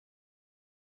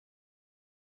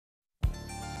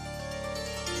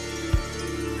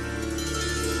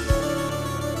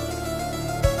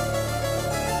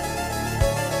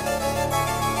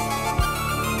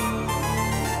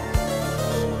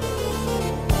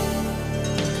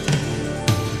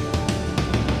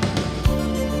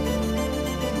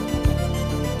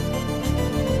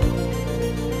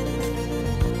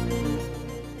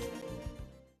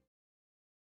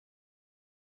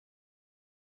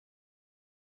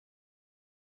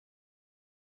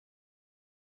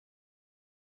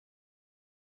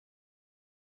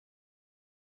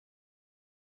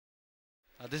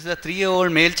This is a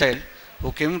 3-year-old male child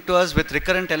who came to us with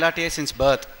recurrent LRTI since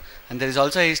birth. And there is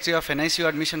also a history of NICU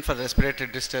admission for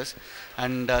respiratory distress.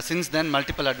 And since then,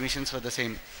 multiple admissions for the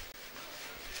same.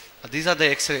 These are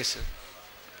the X-rays.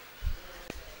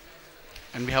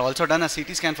 And we have also done a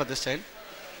CT scan for this child.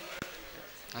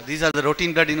 These are the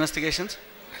routine blood investigations.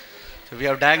 So we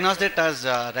have diagnosed it as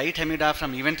right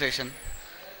hemidiaphragm eventration.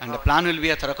 And the plan will be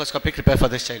a thoracoscopic repair for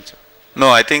this child. No,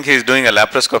 I think he's doing a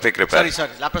laparoscopic repair. Sorry,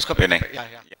 laparoscopic repair. Yeah.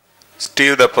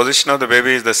 Steve, the position of the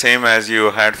baby is the same as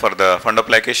you had for the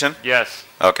fundoplication? Yes.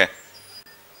 Okay.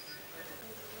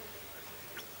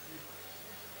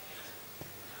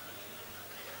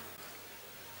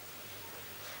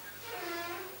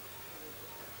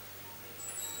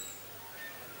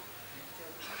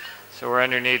 So we're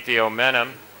underneath the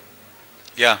omentum.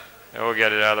 Yeah. And we'll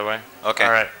get it out of the way. Okay.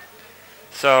 All right.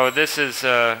 So this is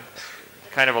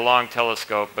kind of a long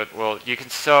telescope, but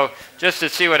so just to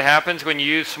see what happens when you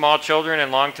use small children in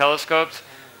long telescopes,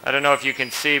 I don't know if you can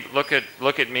see, look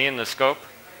at me in the scope.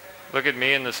 Look at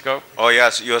me in the scope. Oh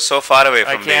yes, you're so far away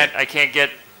from I can't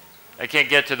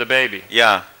get to the baby.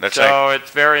 Yeah, that's right. So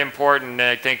it's very important,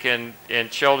 I think, in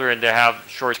children to have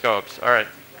short scopes. All right.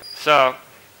 So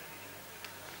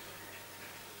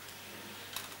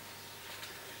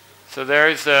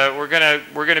there's we're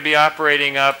gonna be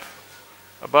operating up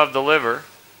above the liver,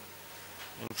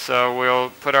 and so we'll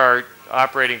put our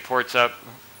operating ports up.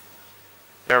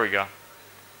 There we go.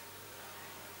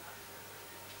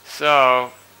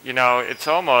 So it's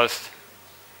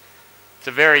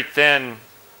a very thin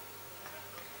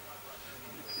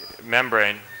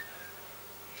membrane.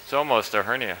 It's almost a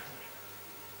hernia,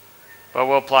 but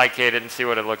we'll plicate it and see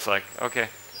what it looks like. Okay.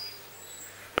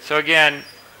 So again,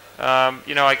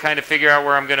 I kind of figure out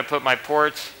where I'm going to put my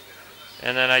ports,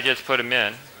 and then I just put them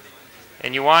in.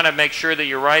 And you want to make sure that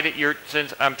you're right at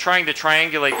since I'm trying to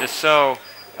triangulate this so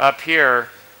up here,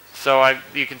 so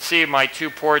you can see my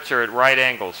two ports are at right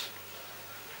angles.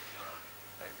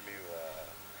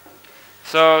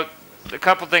 So a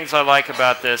couple things I like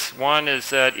about this. One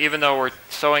is that even though we're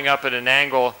sewing up at an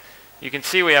angle, you can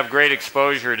see we have great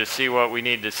exposure to see what we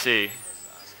need to see.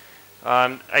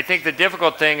 I think the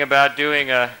difficult thing about doing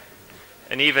an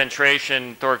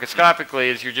eventration thoracoscopically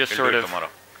is you're just sort of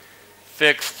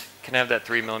fixed. Can I have that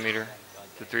 3mm,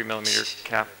 the 3mm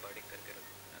cap?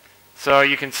 So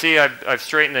you can see I've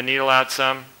straightened the needle out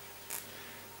some.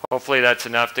 Hopefully that's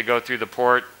enough to go through the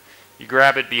port. You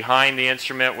grab it behind the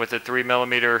instrument with a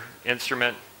 3mm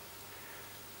instrument.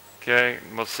 Okay,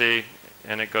 we'll see,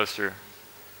 and it goes through.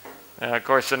 Of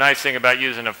course, the nice thing about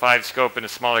using a 5 scope in a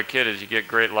smaller kit is you get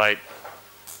great light.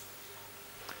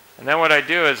 And then what I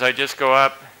do is I just go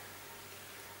up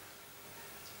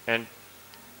and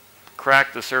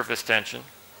crack the surface tension,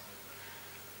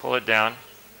 pull it down,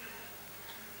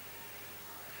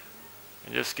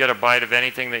 and just get a bite of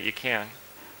anything that you can.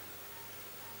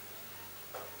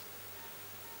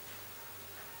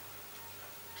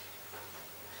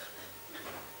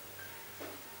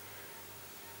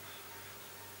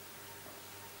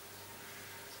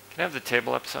 Can I have the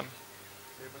table up some?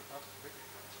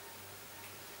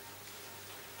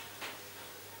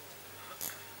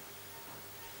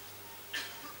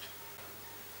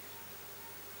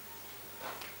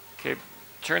 Okay,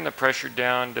 turn the pressure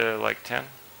down to like 10.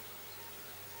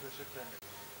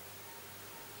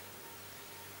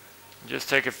 Just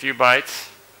take a few bites.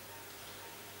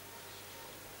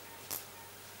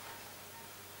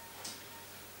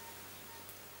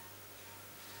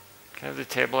 Can I have the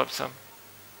table up some?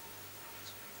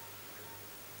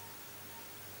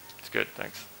 It's good,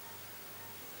 thanks.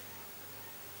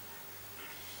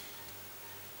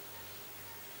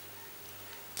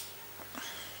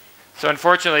 So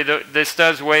unfortunately, this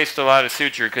does waste a lot of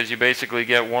suture because you basically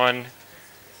get one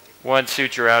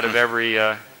suture out of every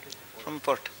from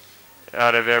port.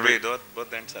 Out of every.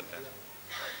 Both ends are there.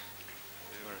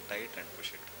 We will tight and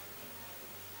push it.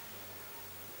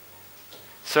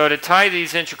 So to tie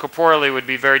these intracorporally would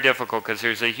be very difficult because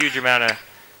there's a huge amount of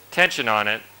tension on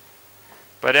it.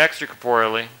 But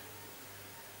extracorporally,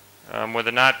 with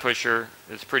a knot pusher,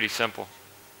 it's pretty simple.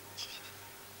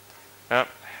 Yep.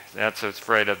 That's what it's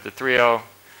afraid of, the 3-0.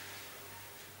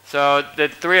 So the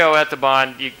 3-0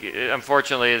 ethibond,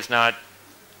 unfortunately, is not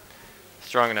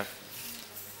strong enough.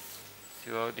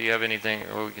 2-0, do you have anything?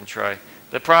 Oh, we can try.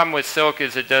 The problem with silk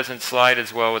is it doesn't slide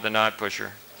as well with a knot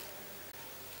pusher.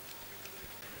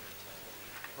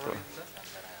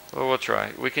 Well, we'll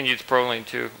try. We can use Proline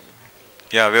too.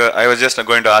 Yeah, I was just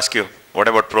going to ask you, what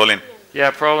about Proline?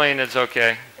 Yeah, Proline is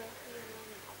okay.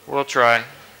 We'll try.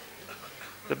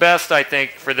 The best, I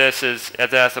think, for this is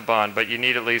ethibond, but you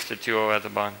need at least a 2-0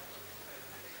 ethibond.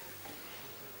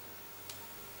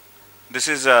 This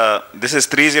is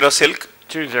 30 silk?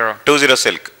 20. 20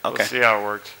 silk. Okay. We'll see how it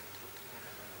works.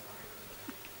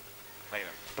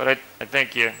 But I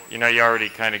think you already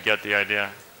kind of get the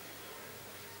idea.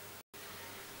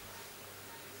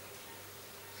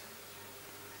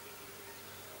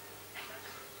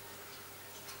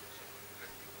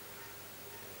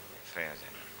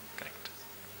 Correct.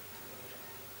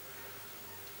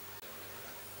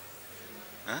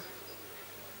 Huh?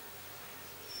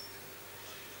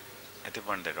 I think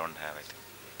one they don't have, I think.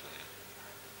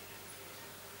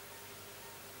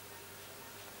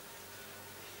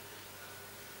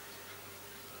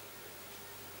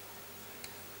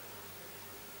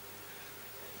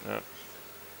 Yep.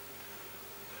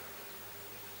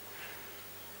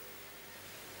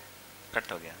 Cut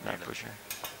ho gaya. Not pushing.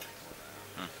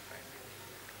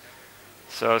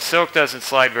 So silk doesn't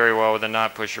slide very well with a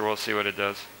knot pusher. We'll see what it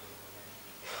does.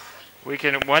 We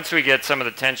can, once we get some of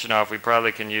the tension off, we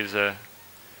probably can use the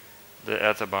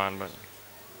Ethibond, but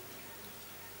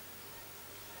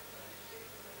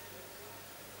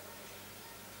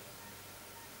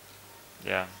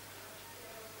yeah.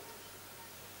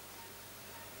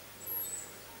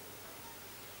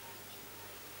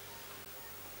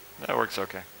 That works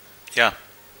okay. Yeah.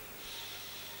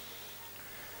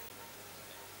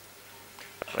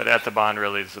 But Ethibond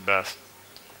really is the best.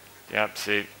 Yep,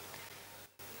 see.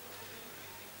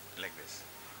 Like this.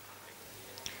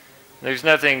 There's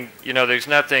nothing, there's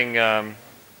nothing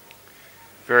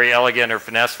very elegant or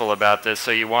finesseful about this,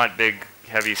 so you want big,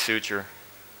 heavy suture.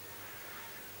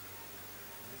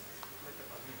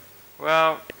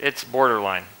 Well, it's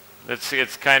borderline.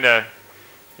 It's kind of,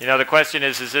 the question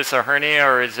is this a hernia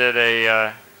or is it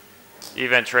a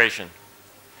eventration?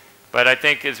 But I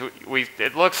think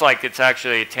it looks like it's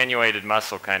actually attenuated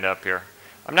muscle kind of up here.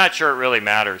 I'm not sure it really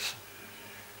matters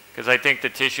because I think the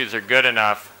tissues are good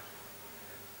enough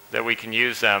that we can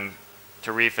use them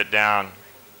to reef it down.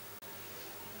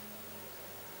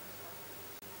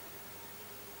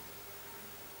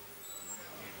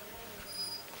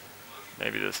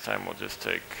 Maybe this time we'll just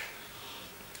take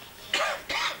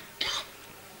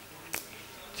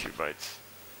 2 bites.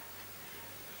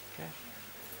 Okay.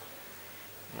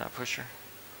 Not pusher.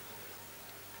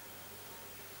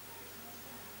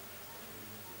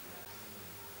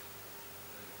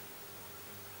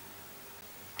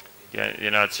 Yeah,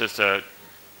 it's just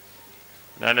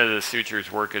none of the sutures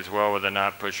work as well with a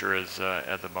knot pusher as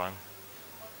Ethibond.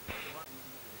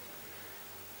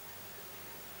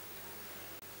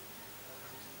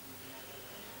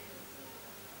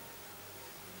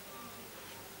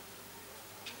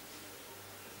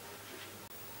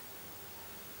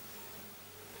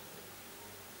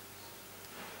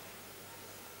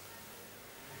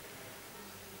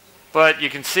 But you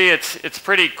can see it's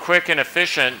pretty quick and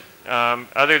efficient.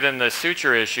 Other than the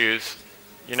suture issues,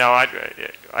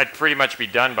 I'd pretty much be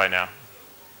done by now.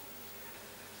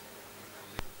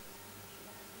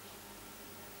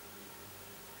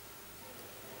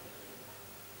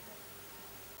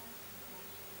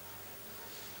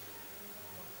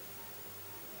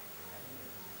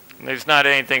 And there's not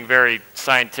anything very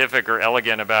scientific or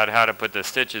elegant about how to put the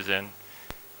stitches in.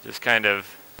 Just kind of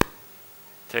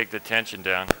take the tension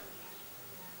down.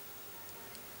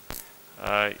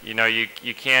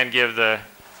 You can give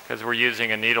because we're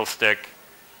using a needle stick,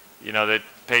 the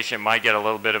patient might get a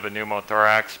little bit of a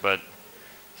pneumothorax, but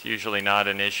it's usually not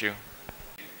an issue.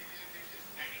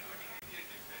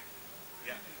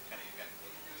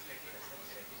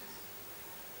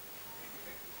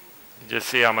 You just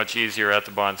see how much easier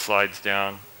Ethibond slides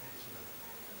down.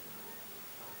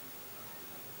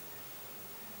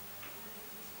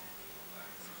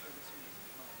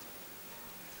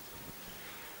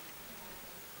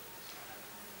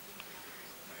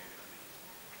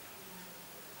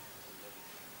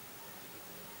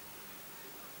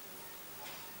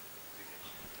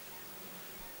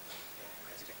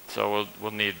 So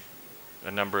we'll need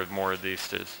a number of more of these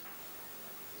stitches.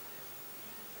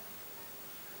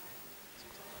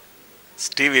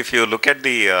 Steve, if you look at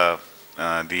the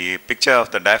picture of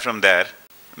the diaphragm there,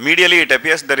 medially it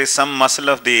appears there is some muscle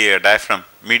of the diaphragm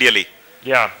medially.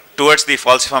 Yeah. Towards the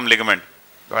falciform ligament.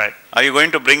 Right. Are you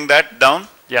going to bring that down?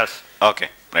 Yes. Okay,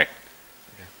 right.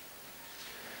 Okay.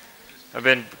 I've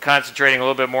been concentrating a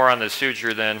little bit more on the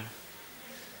suture than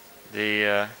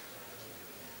the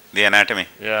anatomy.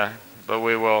 Yeah, but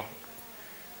we will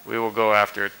go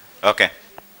after it. Okay.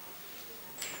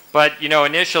 But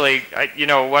initially,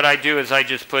 what I do is I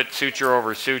just put suture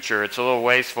over suture. It's a little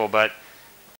wasteful, but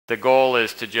the goal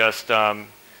is to just to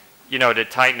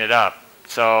tighten it up.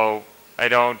 So I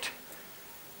don't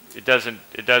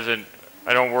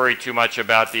worry too much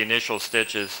about the initial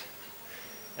stitches.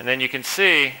 And then you can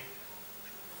see,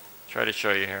 try to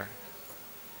show you here.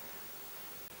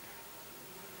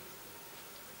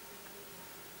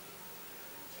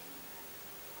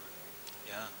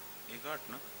 Yeah, you got,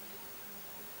 no?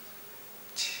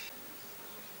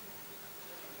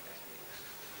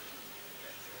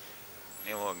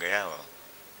 ये वो गया वो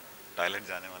toilet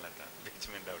जाने वाला था बीच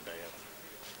में doubt आया.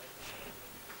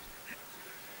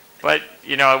 But,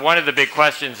 you know, one of the big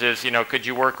questions is, you know, could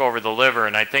you work over the liver?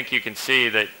 And I think you can see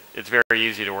that it's very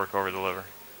easy to work over the liver.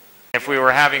 If we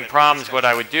were having problems, what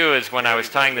I would do is when I was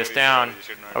tying this down,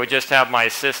 I would just have my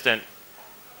assistant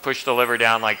push the liver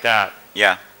down like that.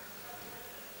 Yeah.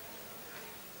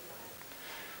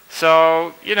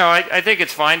 So, you know, I think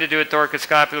it's fine to do it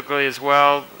thoracoscopically as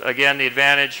well. Again, the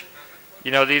advantage,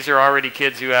 you know, these are already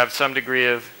kids who have some degree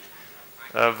of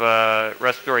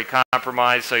respiratory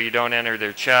compromise, so you don't enter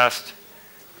their chest.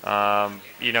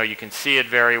 You know, you can see it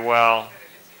very well.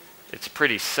 It's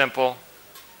pretty simple.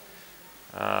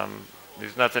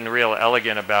 There's nothing real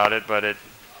elegant about it, but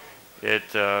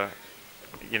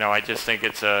you know, I just think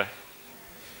it's a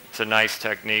nice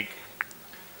technique.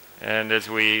 And as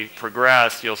we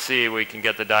progress, you'll see we can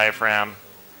get the diaphragm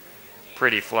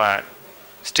pretty flat.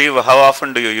 Steve, how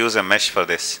often do you use a mesh for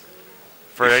this?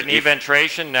 For an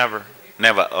eventration, never.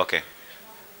 Never, okay.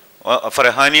 For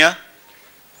a hernia?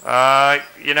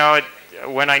 You know,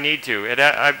 when I need to.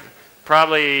 I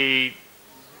probably,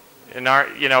 you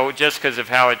know, just because of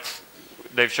how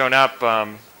they've shown up,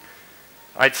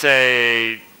 I'd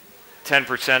say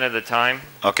 10% of the time.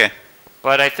 Okay.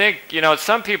 But I think, you know,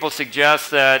 some people suggest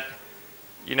that,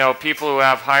 you know, people who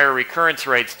have higher recurrence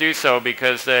rates do so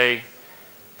because they're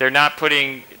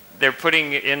putting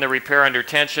in the repair under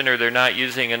tension, or they're not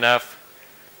using enough,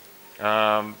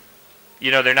 you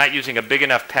know, they're not using a big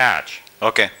enough patch.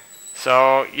 Okay.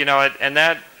 So, you know, and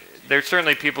that, there's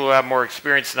certainly people who have more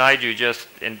experience than I do just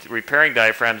in repairing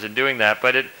diaphragms and doing that.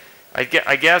 But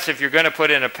I guess if you're going to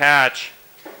put in a patch,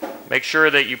 make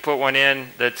sure that you put one in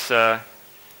that's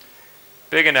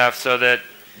big enough so that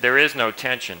there is no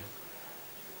tension.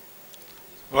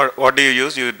 What do you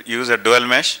use? You use a dual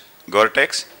mesh,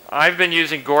 Gore-Tex? I've been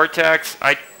using Gore-Tex.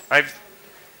 I've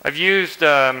used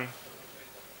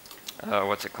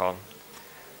what's it called?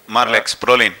 Marlex,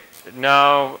 Prolene.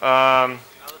 No,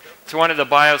 it's one of the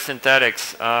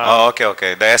biosynthetics. Oh, okay,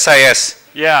 okay. The SIS.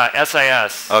 Yeah,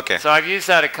 SIS. Okay. So I've used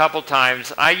that a couple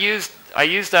times. I used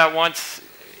that once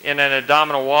in an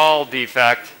abdominal wall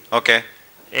defect. Okay.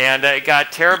 And it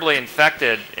got terribly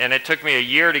infected, and it took me a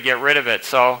year to get rid of it.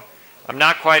 So I'm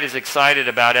not quite as excited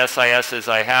about SIS as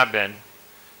I have been.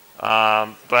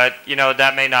 But, you know,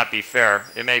 that may not be fair.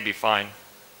 It may be fine.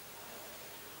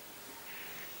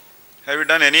 Have you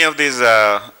done any of these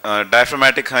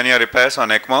diaphragmatic hernia repairs on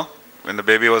ECMO when the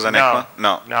baby was on ECMO?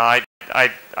 No. No,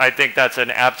 I think that's an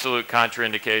absolute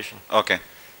contraindication. Okay.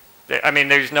 I mean,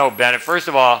 there's no benefit. First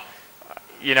of all,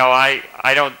 you know, I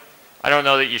don't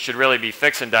know that you should really be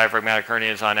fixing diaphragmatic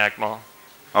hernias on ECMO.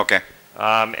 Okay.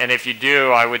 And if you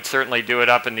do, I would certainly do it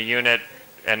up in the unit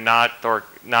and not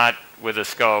with a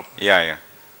scope. Yeah, yeah.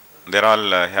 They're all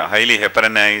highly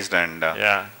heparinized and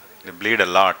yeah, they bleed a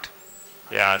lot.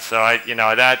 Yeah, so I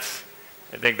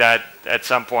think that at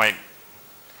some point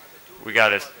we got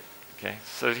to, okay.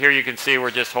 So here you can see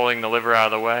we're just holding the liver out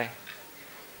of the way.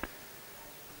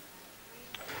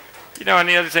 You know, and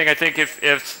the other thing, I think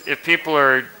if people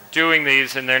are doing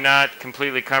these and they're not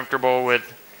completely comfortable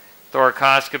with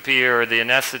thoracoscopy, or the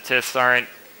anesthetists aren't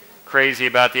crazy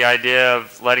about the idea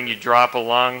of letting you drop a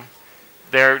lung,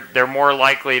 they're more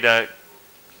likely to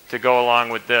go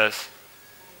along with this.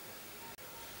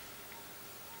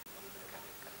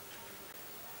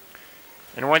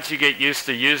 And once you get used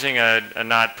to using a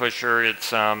knot pusher,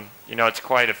 it's you know, it's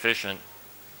quite efficient.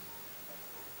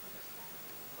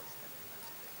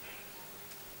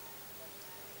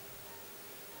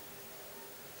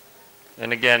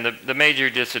 And again, the major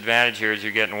disadvantage here is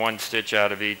you're getting one stitch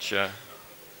out of each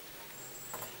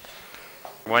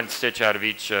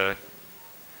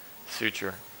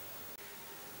suture.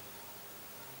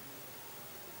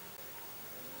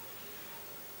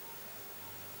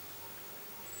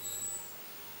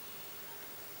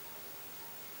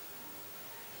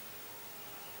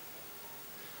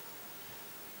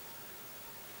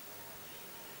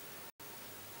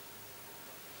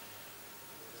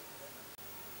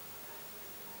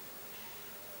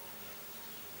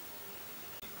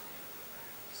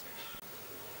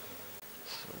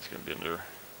 It's going to be under a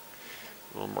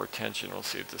little more tension. We'll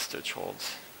see if the stitch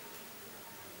holds.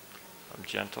 I'm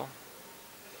gentle.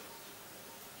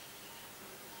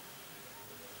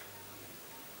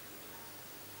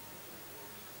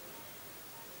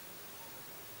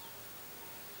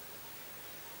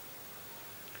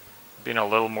 being a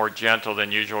little more gentle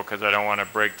than usual because I don't want to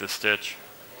break the stitch.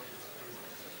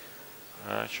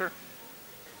 Sure.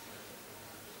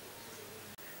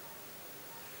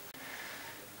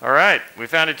 All right, we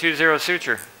found a 2-0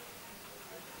 suture.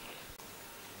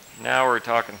 Now we're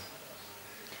talking.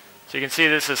 So you can see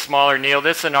this is a smaller needle.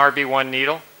 This is an RB1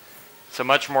 needle. It's a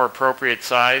much more appropriate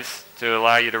size to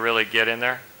allow you to really get in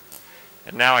there.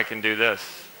 And now I can do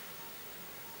this.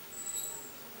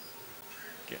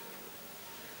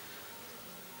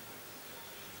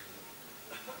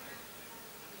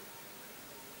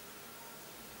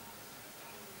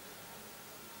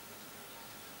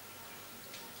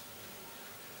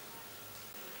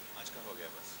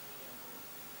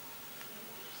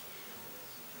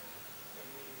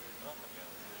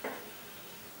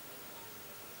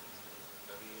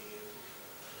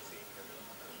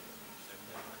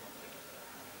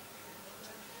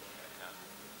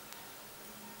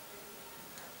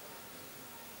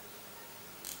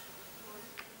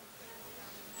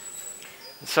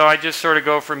 So I just sort of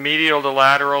go from medial to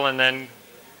lateral and then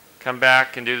come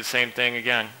back and do the same thing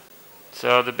again.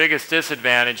 So the biggest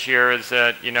disadvantage here is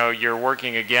that, you know, you're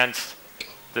working against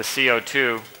the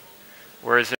CO2,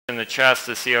 whereas in the chest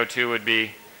the CO2 would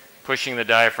be pushing the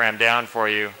diaphragm down for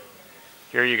you.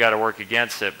 Here you got to work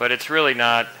against it, but it's really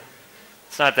not,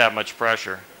 it's not that much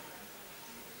pressure.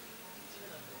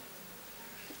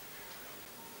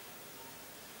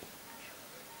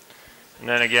 And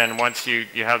then again, once you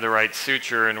have the right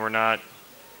suture and we're not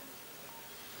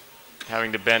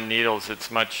having to bend needles, it's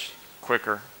much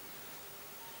quicker.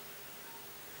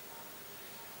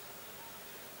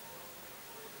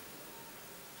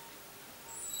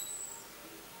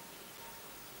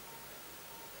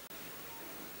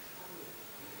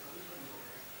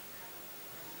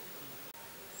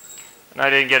 And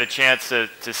I didn't get a chance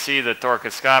to see the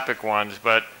thoracoscopic ones,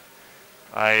 but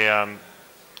I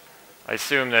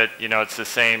assume that, you know, it's the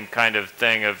same kind of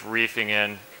thing of reefing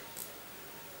in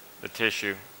the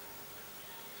tissue.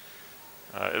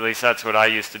 At least that's what I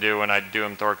used to do when I'd do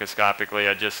them thoracoscopically.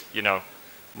 I just, you know,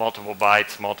 multiple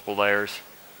bites, multiple layers.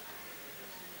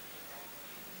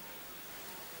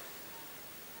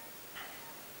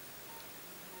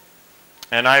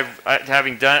 And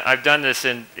I've done this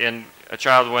in a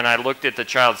child when I looked at the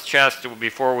child's chest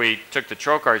before we took the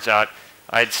trocars out.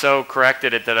 I'd so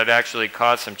corrected it that I'd actually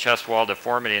caused some chest wall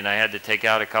deformity and I had to take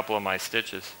out a couple of my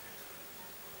stitches.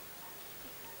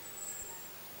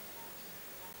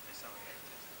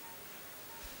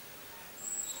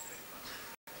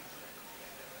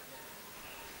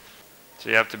 So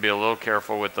you have to be a little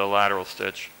careful with the lateral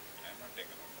stitch.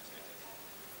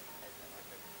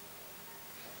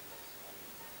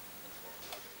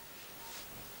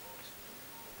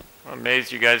 I'm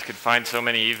amazed you guys could find so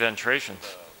many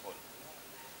eventrations.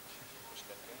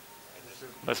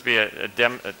 Must be an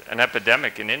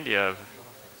epidemic in India.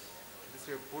 This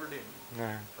we pulled in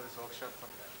for this workshop.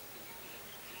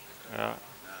 Yeah.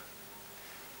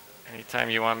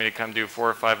 Anytime you want me to come do 4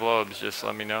 or 5 lobes, just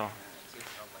let me know.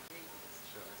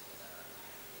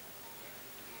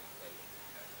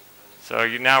 So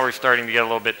now we're starting to get a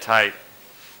little bit tight.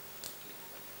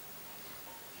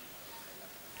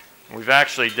 We've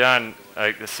actually done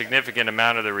a significant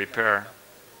amount of the repair.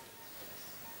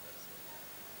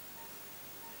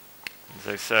 As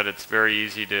I said, it's very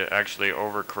easy to actually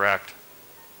overcorrect.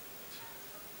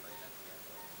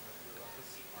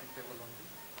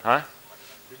 Huh?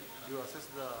 Did you assess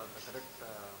the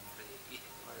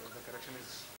correction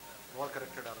is well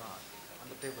corrected or not on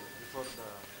the table before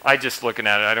the... I just looking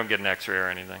at it, I don't get an x-ray or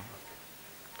anything.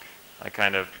 I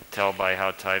kind of tell by how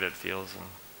tight it feels. And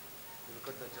you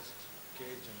look at the chest cage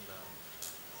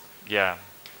and... Yeah.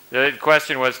 The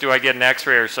question was, do I get an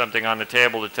x-ray or something on the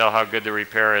table to tell how good the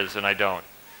repair is, and I don't.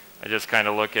 I just kind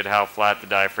of look at how flat the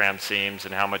diaphragm seems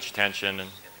and how much tension, and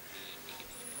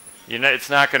you know, it's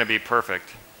not going to be perfect.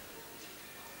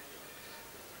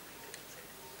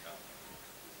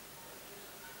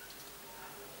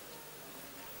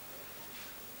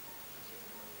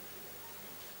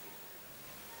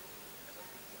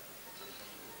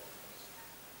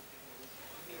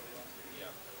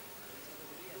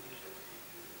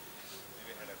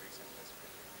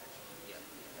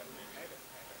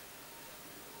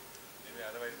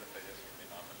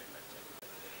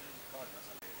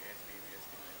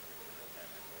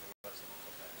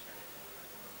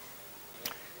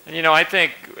 And you know, I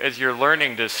think as you're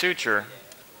learning to suture,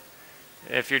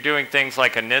 if you're doing things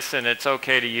like a Nissen, it's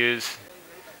okay to use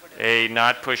a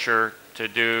knot pusher to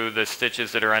do the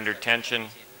stitches that are under tension,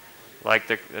 like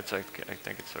the, I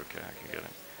think it's okay, I can get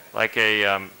it. Like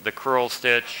the curl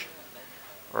stitch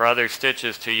or other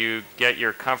stitches till you get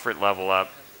your comfort level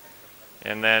up.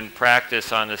 and then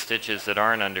practice on the stitches that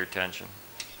aren't under tension.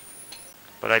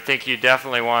 But I think you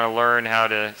definitely want to learn how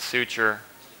to suture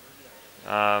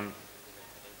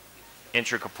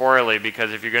intracorporeally,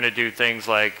 because if you're going to do things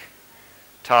like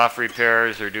TOF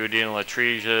repairs or duodenal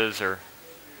atresias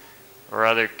or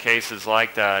other cases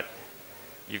like that,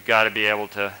 you've got to be able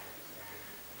to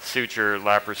suture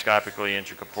laparoscopically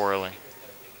intracorporeally.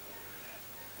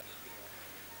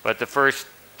 But the first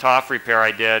TOF repair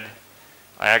I did,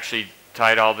 I actually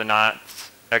tied all the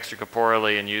knots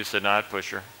extracorporeally and used a knot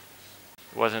pusher.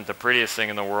 It wasn't the prettiest thing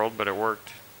in the world, but it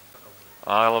worked.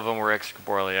 All of them were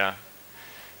extracorporeally, yeah.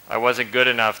 I wasn't good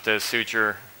enough to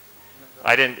suture.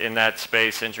 I didn't, in that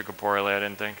space, intracorporeally, I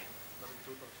didn't think.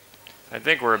 I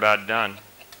think we're about done.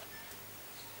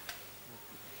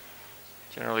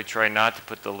 Generally try not to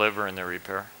put the liver in the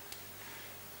repair.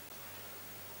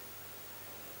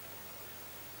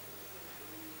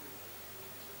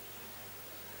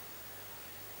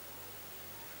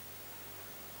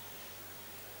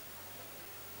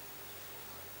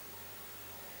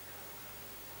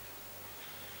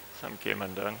 Some came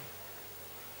undone.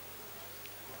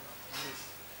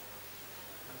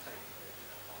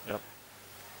 Yep.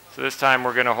 So this time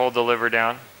we're going to hold the liver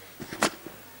down.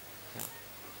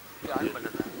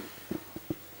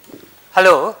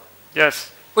 Hello.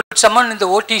 Yes. Could someone in the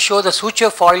OT show the suture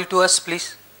foil to us,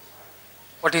 please?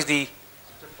 What is the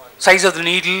size of the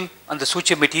needle and the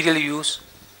suture material you use?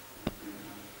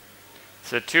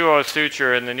 It's a 2-0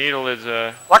 suture, and the needle is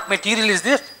a... What material is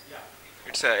this?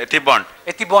 It's a Ethibond.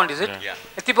 Ethibond, is it? Yeah.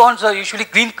 Ethibonds are usually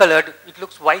green colored. It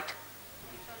looks white.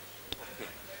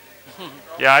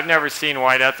 Yeah, I've never seen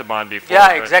white Ethibond before.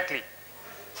 Yeah, exactly.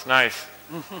 It's nice.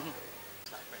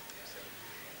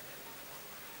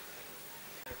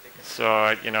 So,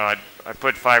 I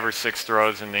put 5 or 6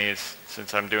 throws in these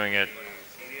since I'm doing it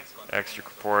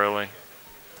extracorporeally.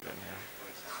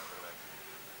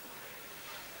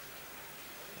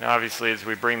 Now, obviously, as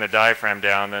we bring the diaphragm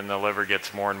down, then the liver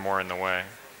gets more and more in the way.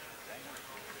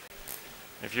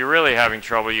 If you're really having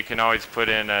trouble, you can always put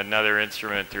in another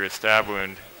instrument through a stab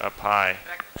wound up high,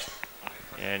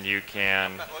 and you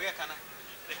can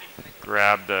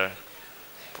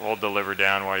hold the liver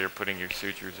down while you're putting your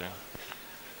sutures in.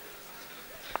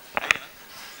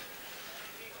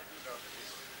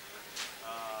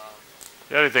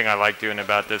 The other thing I like doing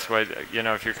about this way,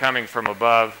 if you're coming from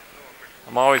above,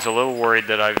 I'm always a little worried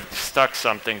that I've stuck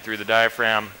something through the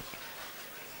diaphragm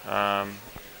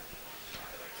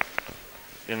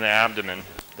in the abdomen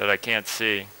that I can't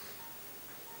see.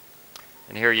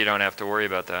 And here you don't have to worry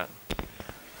about that.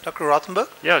 Dr. Rothenberg?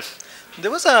 Yes.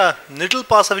 There was a needle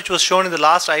passer which was shown in the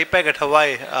last IPAC at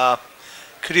Hawaii.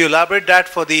 Could you elaborate that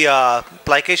for the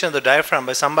plication of the diaphragm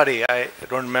by somebody? I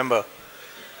don't remember.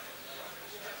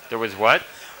 There was what?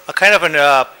 A kind of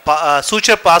a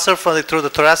suture passer through the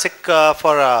thoracic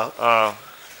for. Oh,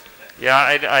 yeah.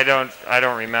 I don't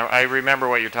remember. I remember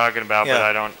what you're talking about, Yeah.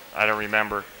 but I don't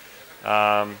remember.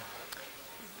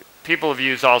 People have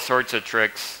used all sorts of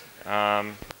tricks.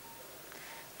 Trying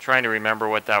to remember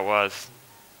what that was.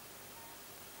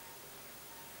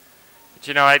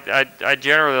 But I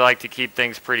generally like to keep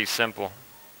things pretty simple.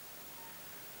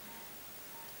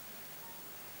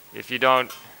 If you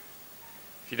don't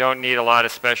need a lot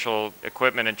of special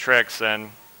equipment and tricks,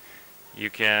 then you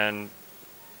can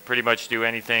pretty much do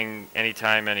anything,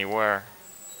 anytime, anywhere.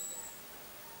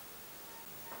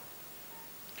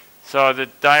 So the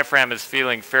diaphragm is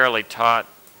feeling fairly taut.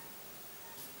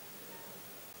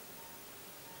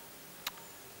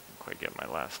 Didn't quite get my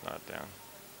last knot down.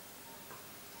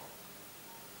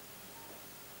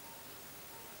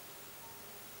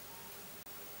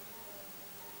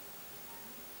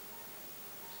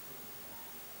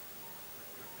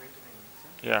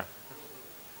 Yeah.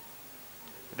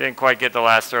 I didn't quite get the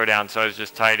last throw down, so I was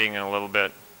just tightening it a little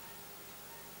bit.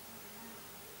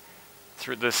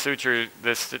 Through the suture,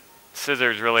 this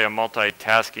scissor is really a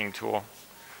multitasking tool.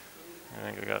 I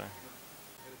think I got it.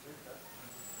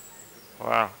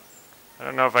 Wow. I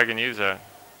don't know if I can use that.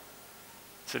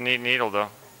 It's a neat needle, though.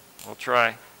 We'll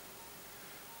try.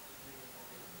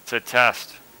 It's a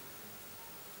test.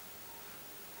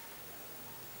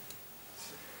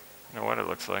 I don't know what it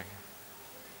looks like.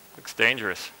 Looks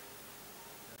dangerous.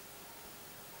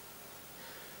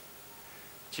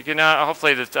 But you can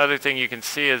hopefully the other thing you can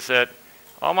see is that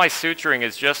all my suturing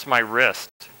is just my wrist.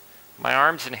 My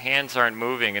arms and hands aren't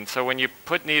moving, and so when you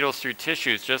put needles through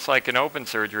tissues, just like in open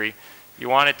surgery, you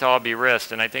want it to all be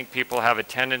wrist. And I think people have a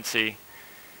tendency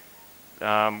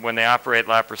when they operate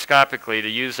laparoscopically to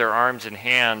use their arms and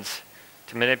hands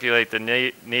to manipulate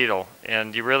the needle,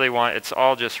 and you really want it's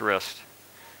all just wrist.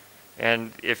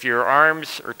 And if your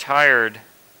arms are tired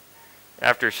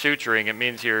after suturing, it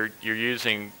means you're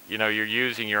using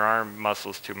your arm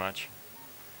muscles too much.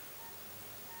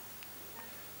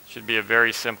 Should be a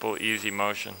very simple, easy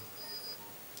motion.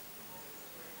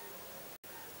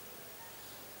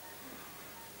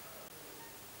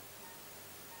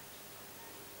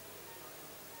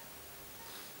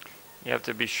 You have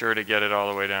to be sure to get it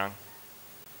all the way down.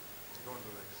 You don't do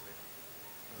the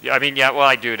X-ray? Yeah, I mean, yeah, well,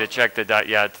 I do to check the,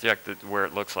 where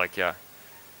it looks like, yeah.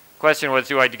 Question was,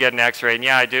 do I get an X-ray? And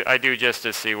yeah, I do just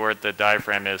to see where the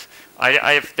diaphragm is.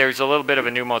 If there's a little bit of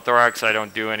a pneumothorax, I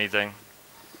don't do anything.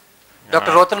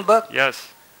 Dr. Rothenberg?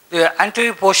 Yes. The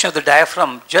anterior portion of the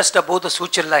diaphragm, just above the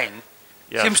suture line,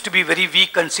 Yes. seems to be very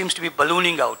weak and seems to be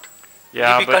ballooning out.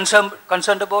 Yeah, Will you be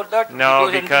concerned about that? no,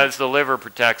 because the liver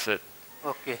protects it.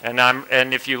 Okay.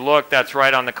 And if you look, that's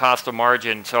right on the costal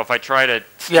margin. So if I try to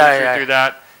suture through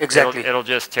that, exactly. it'll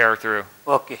just tear through.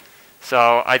 Okay.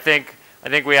 So I think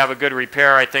we have a good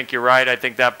repair. I think you're right. I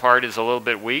think that part is a little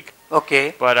bit weak.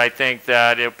 Okay. But I think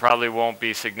that it probably won't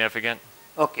be significant.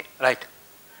 Okay. Right.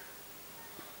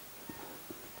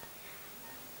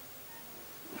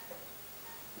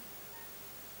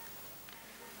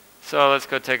 So let's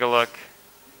go take a look.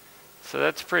 So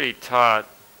that's pretty taut.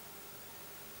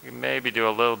 You can maybe do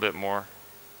a little bit more.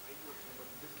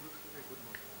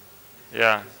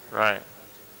 Yeah, right.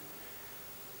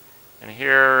 And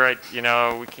here,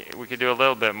 we could do a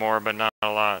little bit more, but not a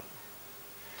lot.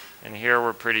 And here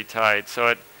we're pretty tight.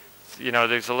 So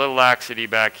there's a little laxity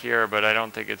back here, but I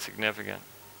don't think it's significant.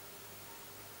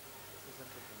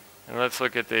 And let's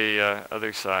look at the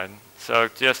other side. So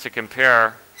just to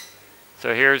compare,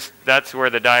 so that's where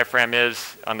the diaphragm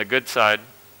is on the good side.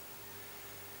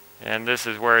 And this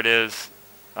is where it is.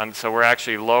 So we're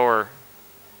actually lower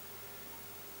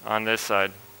on this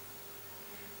side.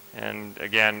 And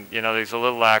again, there's a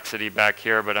little laxity back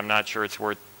here, but I'm not sure it's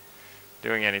worth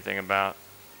doing anything about.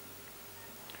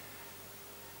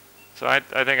 So I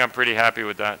think I'm pretty happy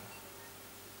with that.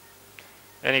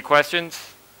 Any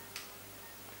questions?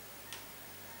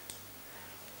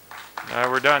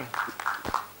 We're done.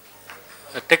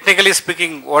 Technically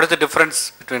speaking, what is the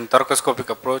difference between thoracoscopic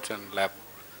approach and lab?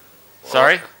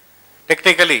 Sorry?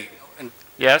 Technically,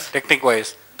 Yes?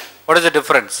 technique-wise, what is the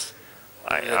difference?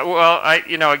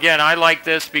 Again, I like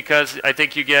this because I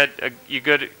think you get a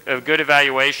good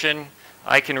evaluation.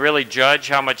 I can really judge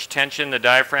how much tension the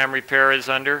diaphragm repair is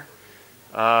under.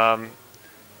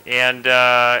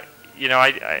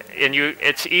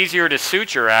 It's easier to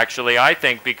suture, actually, I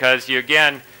think, because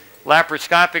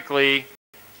laparoscopically,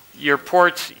 your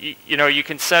ports, you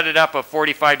can set it up a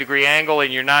 45-degree angle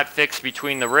and you're not fixed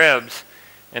between the ribs.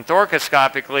 And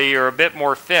thoracoscopically, you're a bit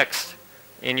more fixed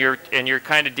and you're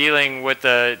kind of dealing with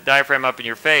the diaphragm up in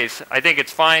your face. I think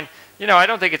it's fine. I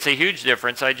don't think it's a huge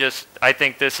difference. I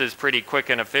think this is pretty quick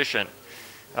and efficient.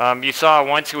 You saw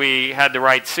once we had the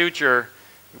right suture,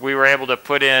 we were able to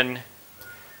put in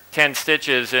 10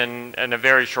 stitches in a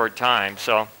very short time.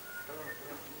 So,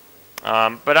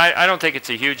 but I don't think it's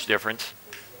a huge difference.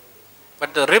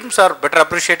 But the rims are better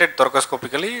appreciated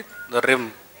thoracoscopically, the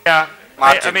rim. Yeah,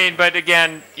 but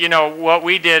again, what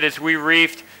we did is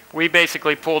we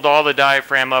basically pulled all the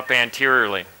diaphragm up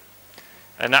anteriorly.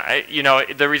 And,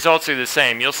 the results are the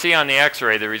same. You'll see on the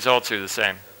x-ray the results are the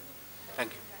same.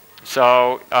 Thank you.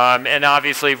 So, and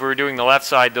obviously if we were doing the left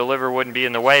side, the liver wouldn't be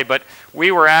in the way, but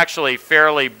we were actually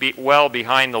fairly well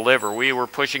behind the liver. We were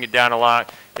pushing it down a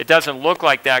lot. It doesn't look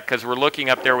like that because we're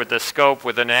looking up there with the scope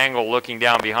with an angle looking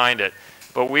down behind it.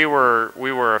 But we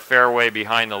were a fair way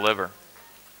behind the liver.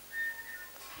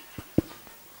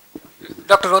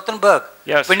 Dr. Rothenberg,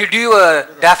 Yes. when you do a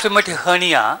diaphragmatic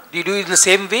hernia, do you do it the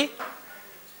same way?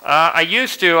 I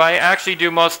used to. I actually do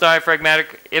most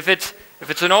diaphragmatic. If it's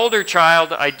an older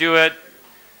child, I do it.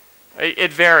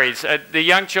 It varies. The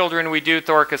young children we do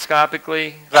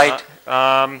thoracoscopically. Right.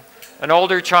 An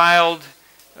older child,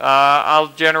 I'll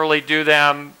generally do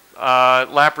them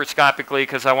laparoscopically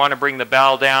because I want to bring the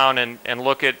bowel down and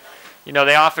look at.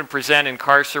 They often present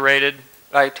incarcerated.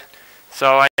 Right.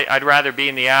 So I'd rather be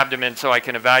in the abdomen so I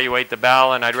can evaluate the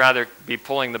bowel, and I'd rather be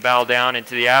pulling the bowel down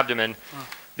into the abdomen.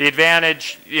 The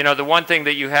advantage, the one thing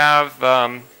that you have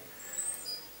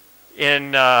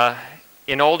in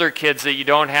older kids that you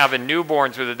don't have in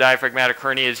newborns with a diaphragmatic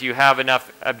hernia is you have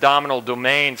enough abdominal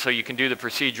domain so you can do the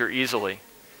procedure easily.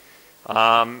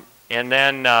 And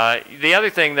then the other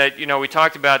thing that, we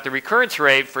talked about, the recurrence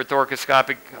rate for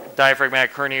thoracoscopic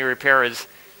diaphragmatic hernia repair is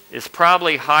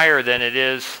probably higher than it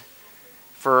is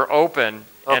for open.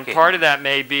 Okay. And part of that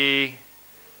may be,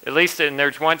 at least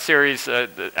there's one series,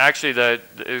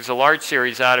 there's a large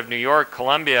series out of New York,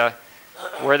 Columbia,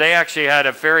 where they actually had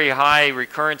a very high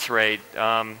recurrence rate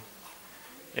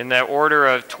in the order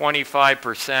of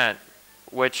 25%,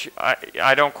 which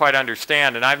I don't quite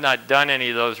understand, and I've not done any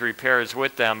of those repairs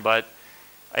with them, but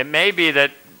it may be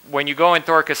that when you go in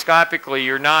thoracoscopically,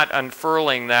 you're not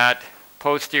unfurling that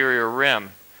posterior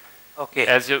rim. Okay.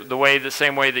 As the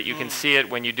same way that you can see it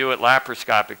when you do it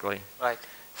laparoscopically. Right.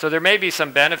 So there may be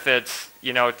some benefits,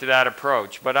 you know, to that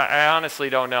approach, but I honestly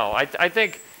don't know. I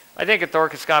think a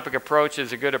thoracoscopic approach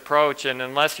is a good approach, and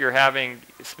unless you're having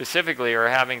specifically or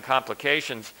having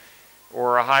complications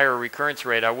or a higher recurrence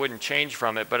rate, I wouldn't change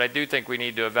from it. But I do think we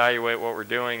need to evaluate what we're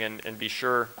doing and be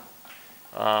sure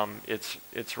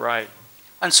it's right.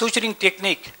 And suturing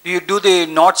technique, do you do the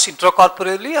knots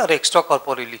intracorporeally or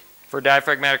extracorporeally? For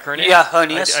diaphragmatic hernia? Yeah,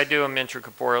 hernias. I do them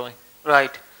intracorporeally.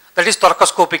 Right. That is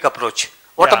thoracoscopic approach.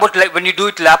 What Yeah. about like when you do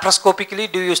it laparoscopically?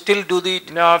 Do you still do the?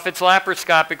 No, if it's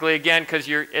laparoscopically, again, because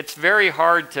it's very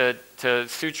hard to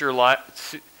suture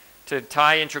to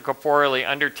tie intracorporeally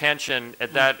under tension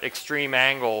at that extreme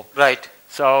angle. Right.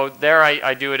 So there,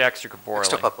 I do it extracorporeally.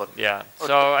 Extracorporeally. Yeah. Okay.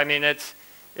 So I mean, it's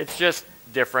just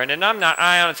different, and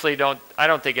I honestly don't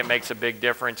think it makes a big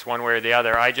difference one way or the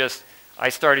other. I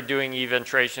started doing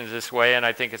eventrations this way, and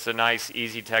I think it's a nice,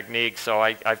 easy technique. So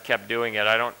I've kept doing it.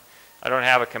 I don't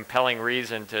have a compelling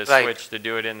reason to Right. switch to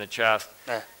do it in the chest.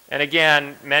 Yeah. And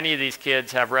again, many of these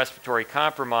kids have respiratory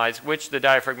compromise, which the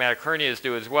diaphragmatic hernias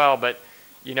do as well. But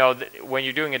you know, when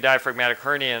you're doing a diaphragmatic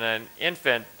hernia in an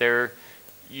infant,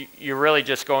 you're really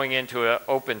just going into an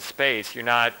open space. You're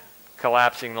not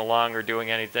collapsing the lung or doing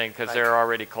anything because Right. they're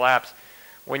already collapsed.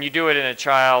 When you do it in a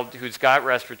child who's got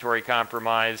respiratory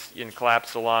compromise and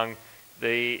collapse the lung,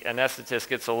 the anesthetist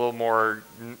gets a little more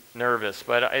nervous.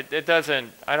 But it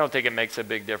doesn't, I don't think it makes a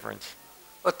big difference.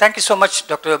 Well, thank you so much,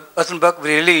 Dr. Rothenberg.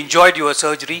 We really enjoyed your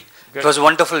surgery. Good. It was a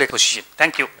wonderful exposition.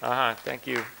 Thank you. Thank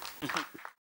you.